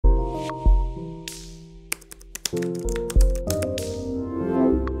Hi,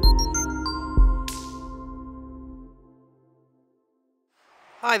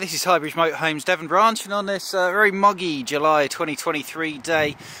 this is Highbridge Motorhomes Devon branch, and on this very muggy July 2023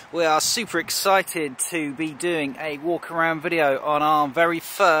 day we are super excited to be doing a walk around video on our very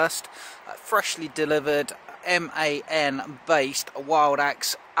first freshly delivered MAN based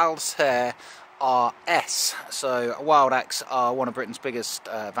Wildax Altair RS. So Wildax are one of Britain's biggest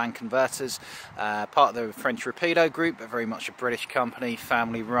van converters, part of the French Rapido group, but very much a British company,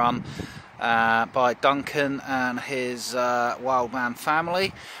 family run by Duncan and his Wildman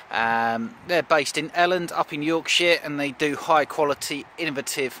family. They're based in Elland up in Yorkshire, and they do high quality,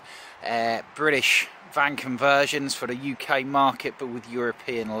 innovative British van conversions for the UK market, but with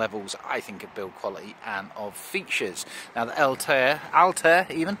European levels, I think, of build quality and of features. Now the Altair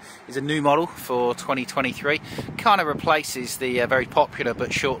even is a new model for 2023. Kind of replaces the very popular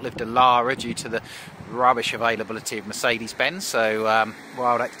but short-lived Alara due to the rubbish availability of Mercedes-Benz. So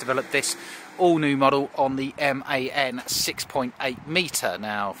Wildax developed this all new model on the MAN 6.8 metre.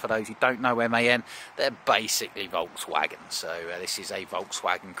 Now, for those who don't know MAN, they're basically Volkswagen. So this is a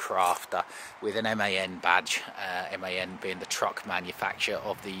Volkswagen crafter with an MAN badge, MAN being the truck manufacturer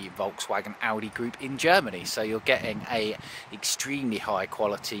of the Volkswagen Audi group in Germany. So you're getting a extremely high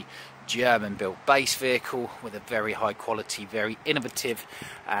quality German built base vehicle with a very high quality, very innovative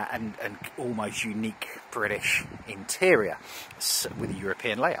and almost unique British interior with a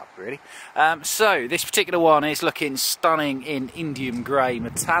European layout, really. So this particular one is looking stunning in Indium grey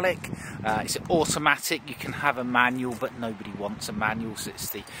metallic. It's automatic. You can have a manual, but nobody wants a manual, so it's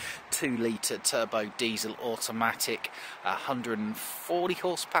the 2-litre turbo diesel automatic, 140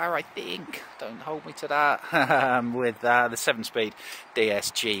 horsepower, I think, don't hold me to that, with the 7-speed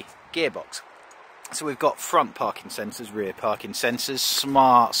DSG gearbox. So we've got front parking sensors, rear parking sensors,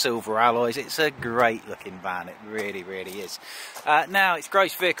 smart silver alloys. It's a great looking van, it really, really is. Now its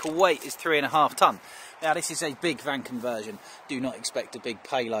gross vehicle weight is 3.5 tonne. Now this is a big van conversion. Do not expect a big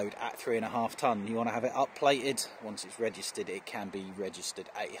payload at 3.5 tonne. You want to have it up plated. Once it's registered, it can be registered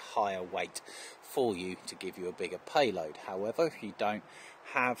at a higher weight for you to give you a bigger payload. However, if you don't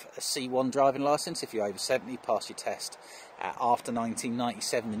have a C1 driving licence, if you're over 70, pass your test after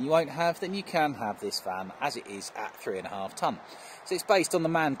 1997, and you won't have, then you can have this van as it is at 3.5 tonne. So it's based on the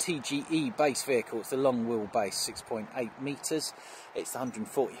MAN TGE base vehicle. It's the long wheelbase, 6.8 metres. It's the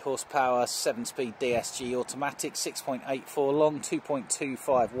 140 horsepower, 7-speed DSG automatic, 6.84 long,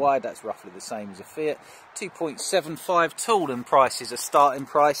 2.25 wide. That's roughly the same as a Fiat. 2.75 tall, and price is a starting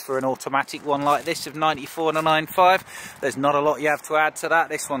price for an automatic one like this of 94,995. There's not a lot you have to add to that.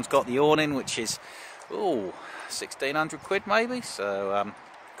 This one's got the awning, which is 1,600 quid maybe. So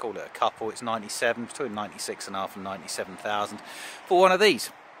call it a couple. It's 97, between 96.5 and 97,000 for one of these.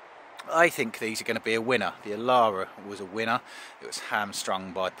 I think these are going to be a winner. The Alara was a winner. It was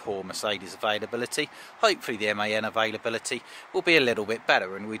hamstrung by poor Mercedes availability. Hopefully the MAN availability will be a little bit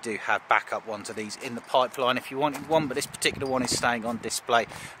better, and we do have backup ones of these in the pipeline if you wanted one, but this particular one is staying on display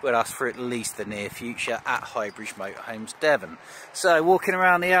with us for at least the near future at Highbridge Motorhomes Devon. So walking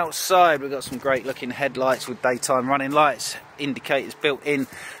around the outside, we've got some great looking headlights with daytime running lights, indicators built in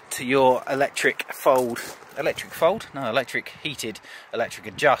to your electric heated, electric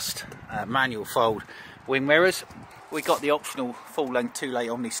adjust, manual fold wing mirrors. We got the optional full-length 2-lay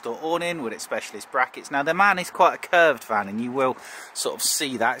Omni-Store awning with its specialist brackets. Now the MAN is quite a curved van, and you will sort of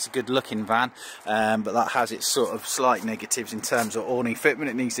see that. It's a good looking van, but that has its sort of slight negatives in terms of awning fitment.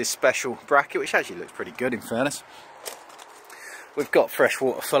 It needs this special bracket, which actually looks pretty good in fairness. We've got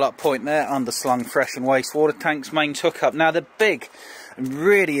freshwater fill-up point there, underslung fresh and wastewater tanks, mains hookup. Now the big and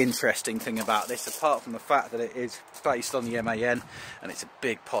really interesting thing about this, apart from the fact that it is based on the MAN and it's a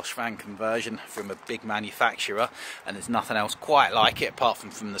big posh van conversion from a big manufacturer, and there's nothing else quite like it apart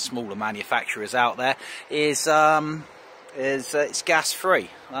from the smaller manufacturers out there, is it's gas free.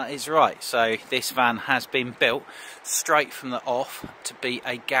 That is right. So this van has been built straight from the off to be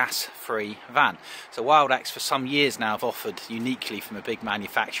a gas free van. So Wildax for some years now have offered uniquely from a big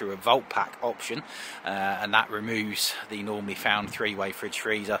manufacturer a Volt Pack option, and that removes the normally found 3-way fridge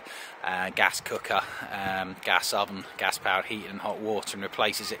freezer, gas cooker, gas oven, gas powered heating and hot water, and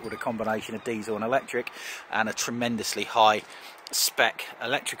replaces it with a combination of diesel and electric and a tremendously high spec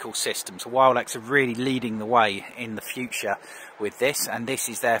electrical system. So Wildax are really leading the way in the future with this, and this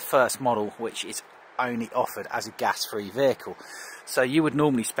is their first model which is only offered as a gas-free vehicle. So you would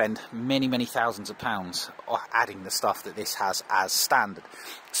normally spend many thousands of pounds adding the stuff that this has as standard.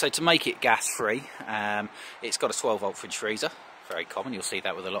 So to make it gas-free, it's got a 12-volt fridge freezer very common, you'll see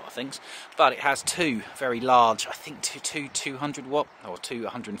that with a lot of things. But it has two very large, I think two 200 watt or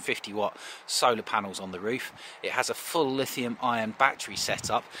 250 watt solar panels on the roof. It has a full lithium ion battery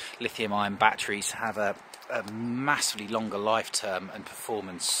setup. Lithium ion batteries have a massively longer life term and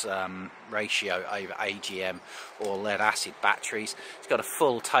performance ratio over AGM or lead acid batteries. It's got a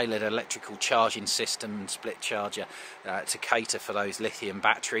full tailored electrical charging system and split charger to cater for those lithium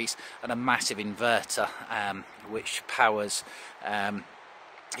batteries, and a massive inverter which powers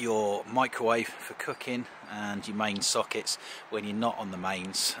your microwave for cooking and your main sockets when you're not on the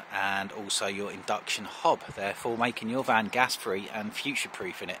mains, and also your induction hob, therefore making your van gas free and future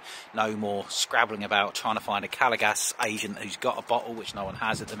proofing it. No more scrabbling about trying to find a Calagas agent who's got a bottle, which no one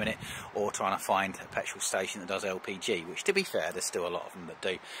has at the minute, or trying to find a petrol station that does LPG, which, to be fair, there's still a lot of them that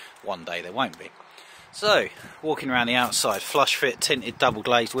do. One day there won't be. So, walking around the outside, flush fit tinted double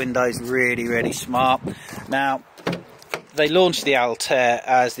glazed windows, really smart. Now, they launched the Altair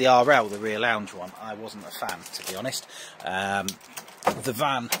as the RL, the rear lounge one. I wasn't a fan, to be honest. The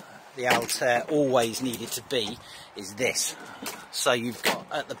van the Altair always needed to be is this. So you've got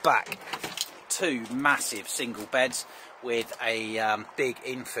at the back two massive single beds with a big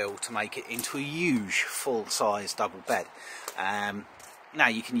infill to make it into a huge full-size double bed. Now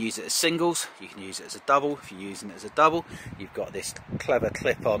you can use it as singles, you can use it as a double. If you're using it as a double, you've got this clever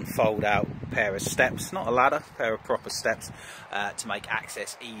clip-on fold-out pair of steps, not a ladder, pair of proper steps to make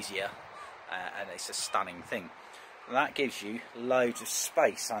access easier, and it's a stunning thing. And that gives you loads of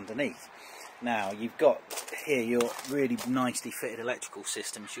space underneath. Now you've got here your really nicely fitted electrical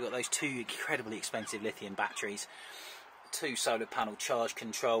systems. You've got those two incredibly expensive lithium batteries, two solar panel charge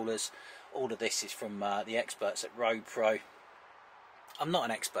controllers. All of this is from the experts at Road Pro. I'm not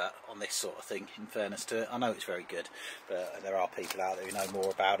an expert on this sort of thing, in fairness to it. I know it's very good, but there are people out there who know more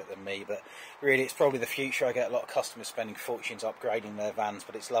about it than me. But really, it's probably the future. I get a lot of customers spending fortunes upgrading their vans,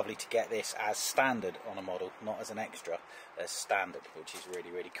 but it's lovely to get this as standard on a model, not as an extra, as standard, which is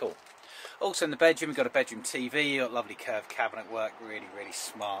really cool. Also in the bedroom, we've got a bedroom TV, you've got lovely curved cabinet work, really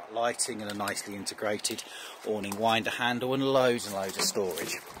smart lighting, and a nicely integrated awning winder handle, and loads of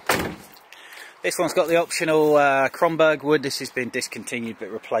storage. This one's got the optional Kronberg wood. This has been discontinued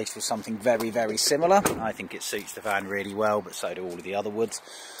but replaced with something very similar. I think it suits the van really well, but so do all of the other woods.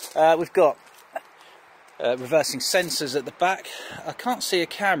 We've got reversing sensors at the back. I can't see a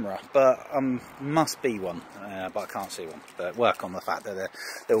camera, but must be one, but I can't see one. But work on the fact that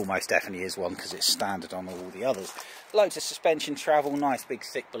there almost definitely is one, because it's standard on all the others. Loads of suspension travel, nice big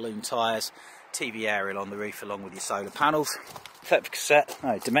thick balloon tyres, TV aerial on the roof along with your solar panels.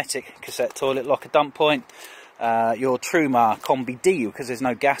 Dometic cassette toilet locker dump point. Your Truma Combi D, because there's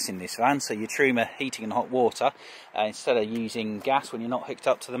no gas in this van, so your Truma heating and hot water, instead of using gas when you're not hooked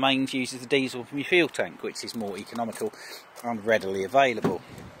up to the mains, uses the diesel from your fuel tank, which is more economical and readily available.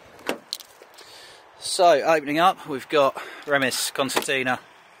 So, opening up, we've got Remis Concertina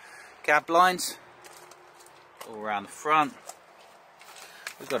cab blinds all around the front.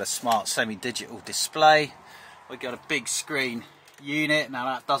 We've got a smart semi-digital display. We've got a big screen unit. Now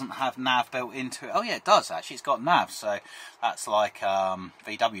that doesn't have nav built into it. Oh yeah, it does actually. It's got nav, so that's like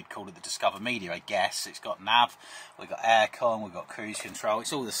VW'd call it the Discover Media, I guess. It's got nav. We've got aircon. We've got cruise control.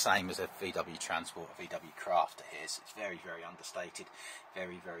 It's all the same as a VW Transport, a VW Crafter here. So it's very understated,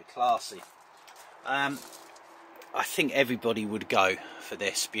 very classy. I think everybody would go for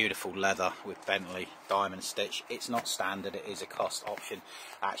this beautiful leather with Bentley diamond stitch. It's not standard, it is a cost option.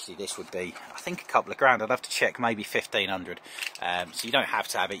 Actually, this would be, I think, a couple of grand. I'd have to check, maybe 1,500. So you don't have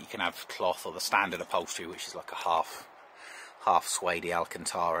to have it. You can have cloth or the standard upholstery, which is like a half suede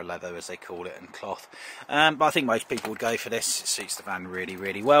Alcantara leather, as they call it, and cloth. But I think most people would go for this. It suits the van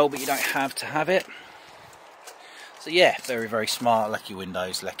really well, but you don't have to have it. So yeah, very smart. Lecky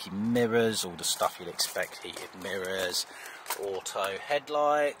windows, lecky mirrors, all the stuff you'd expect. Heated mirrors, auto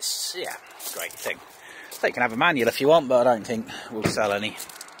headlights. Yeah, great thing. So you can have a manual if you want, but I don't think we'll sell any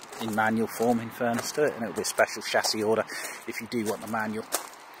in manual form, in fairness to it. And it'll be a special chassis order if you do want the manual.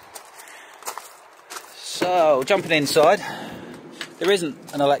 So, jumping inside, there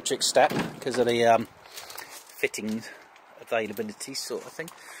isn't an electric step because of the fitting availability sort of thing.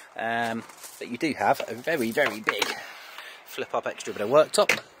 But you do have a very big flip up extra bit of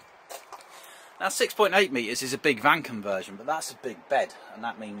worktop. Now 6.8 metres is a big van conversion, but that's a big bed, and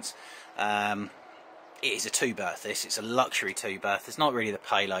that means it is a 2-berth. It's a luxury 2-berth. It's not really the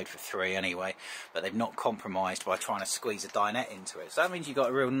payload for 3 anyway, but they've not compromised by trying to squeeze a dinette into it. So that means you've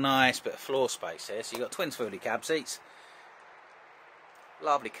got a real nice bit of floor space here. So you've got twin spooley cab seats,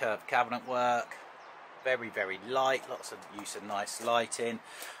 lovely curved cabinet work, Very, very light, lots of use of nice lighting.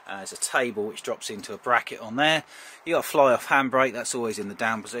 There's a table which drops into a bracket on there. You got a fly off handbrake, that's always in the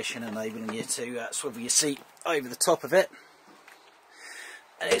down position, enabling you to swivel your seat over the top of it.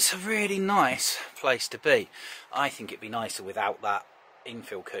 And it's a really nice place to be. I think it'd be nicer without that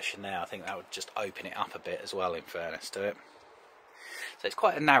infill cushion there. I think that would just open it up a bit as well, in fairness to it. So it's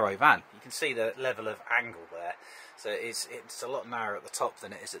quite a narrow van. You can see the level of angle there. So it's a lot narrower at the top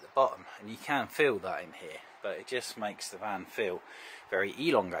than it is at the bottom, and you can feel that in here, but it just makes the van feel very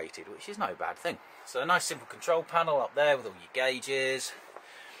elongated, which is no bad thing. So a nice simple control panel up there with all your gauges.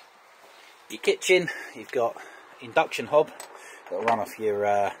 Your kitchen, you've got induction hob that'll run off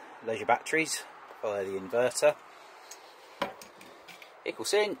your leisure batteries via the inverter. Equal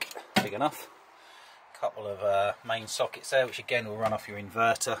sink, big enough. Couple of main sockets there, which again will run off your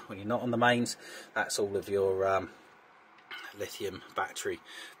inverter when you're not on the mains. That's all of your lithium battery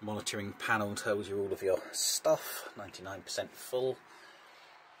monitoring panel, tells you all of your stuff, 99% full.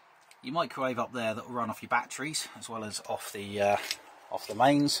 Your microwave up there that will run off your batteries as well as off the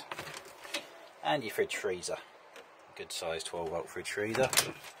mains, and your fridge freezer, good size 12-volt fridge freezer.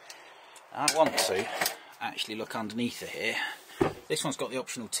 I want to actually look underneath it here. This one's got the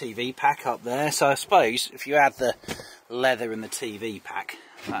optional TV pack up there, so I suppose if you add the leather in the TV pack,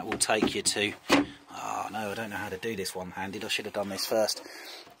 that will take you to... Oh no, I don't know how to do this one-handed. I should have done this first.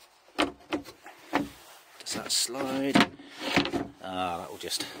 Does that slide? Ah, that will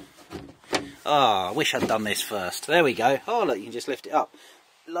just... Ah, I wish I'd done this first. There we go. Oh look, you can just lift it up.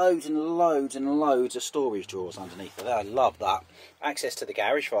 Loads and loads and loads of storage drawers underneath it. I love that. Access to the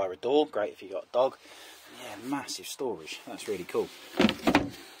garage via a door. Great if you've got a dog. Yeah, massive storage. That's really cool. Put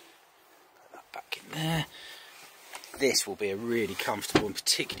that back in there. This will be a really comfortable and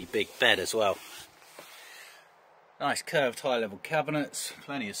particularly big bed as well. Nice curved high level cabinets,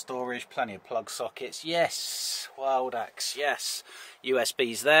 plenty of storage, plenty of plug sockets. Yes, Wildax, yes.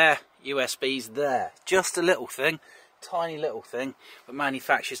 USBs there, USBs there. Just a little thing, tiny little thing, but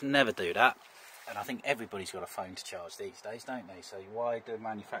manufacturers never do that. And I think everybody's got a phone to charge these days, don't they? So why do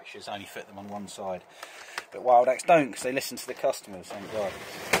manufacturers only fit them on one side? But Wildax don't, because they listen to the customers, thank God.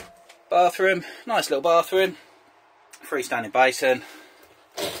 Bathroom, nice little bathroom. Freestanding basin.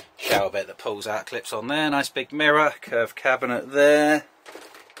 Shower bit that pulls out, clips on there. Nice big mirror, curved cabinet there.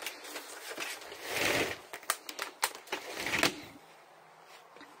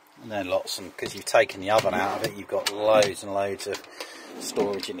 And then lots, and because you've taken the oven out of it, you've got loads and loads of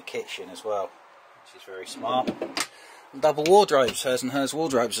storage in the kitchen as well, which is very smart. And double wardrobes, hers and hers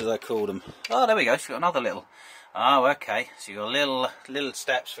wardrobes as I call them. Oh, there we go, she's got another little. Oh, okay, so you've got little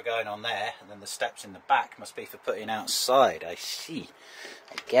steps for going on there, and then the steps in the back must be for putting outside. I see,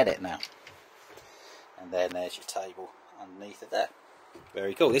 I get it now. And then there's your table underneath it there.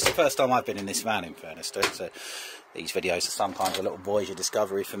 Very cool. This is the first time I've been in this van, in fairness to it, so these videos are sometimes a little Voyager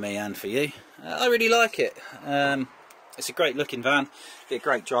discovery for me and for you. I really like it. It's a great looking van, a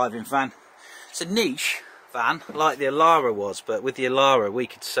great driving van. It's a niche van like the Alara was, but with the Alara we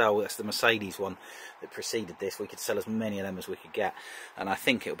could sell, that's the Mercedes one that preceded this, we could sell as many of them as we could get, and I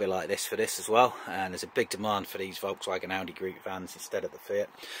think it'll be like this for this as well. And there's a big demand for these Volkswagen Audi group vans instead of the Fiat.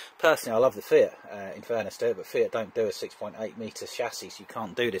 Personally, I love the Fiat, in fairness to it, but Fiat don't do a 6.8 metre chassis, so you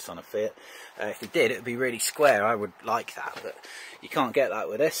can't do this on a Fiat. If you did, it would be really square. I would like that, but you can't get that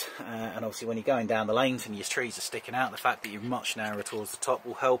with this. And obviously when you're going down the lanes and your trees are sticking out, the fact that you're much narrower towards the top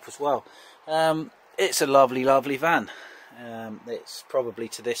will help as well. It's a lovely, lovely van. It's probably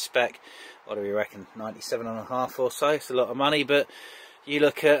to this spec, what do we reckon, 97.5 or so. It's a lot of money, but you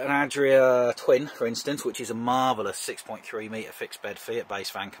look at an Adria Twin, for instance, which is a marvellous 6.3 metre fixed bed Fiat base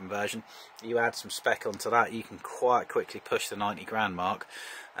van conversion. You add some spec onto that, you can quite quickly push the 90 grand mark,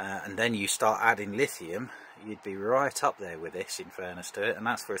 and then you start adding lithium, you'd be right up there with this, in fairness to it, and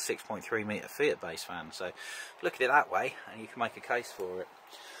that's for a 6.3 metre Fiat base van. So look at it that way and you can make a case for it.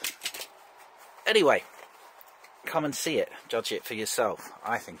 Anyway, come and see it, judge it for yourself.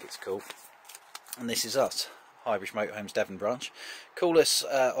 I think it's cool. And this is us, Highbridge Motorhomes Devon branch. Call us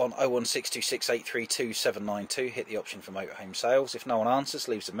on 01626832792, hit the option for motorhome sales. If no one answers,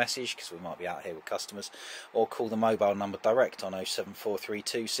 leaves a message, because we might be out here with customers, or call the mobile number direct on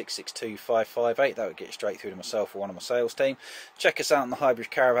 07432662558. That would get you straight through to myself or one of my sales team. Check us out on the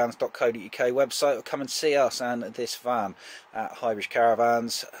highbridgecaravans.co.uk website, or come and see us and this van at Highbridge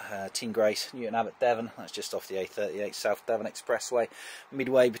Caravans, Team Grace, Newton Abbot, Devon. That's just off the A38 South Devon Expressway,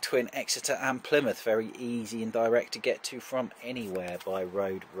 midway between Exeter and Plymouth. Very easy and direct to get to from anywhere by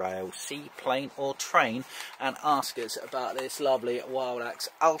road, rail, sea, plane or train, and ask us about this lovely Wildax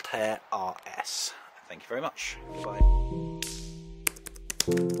Altair RS. Thank you very much.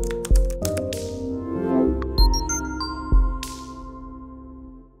 Goodbye.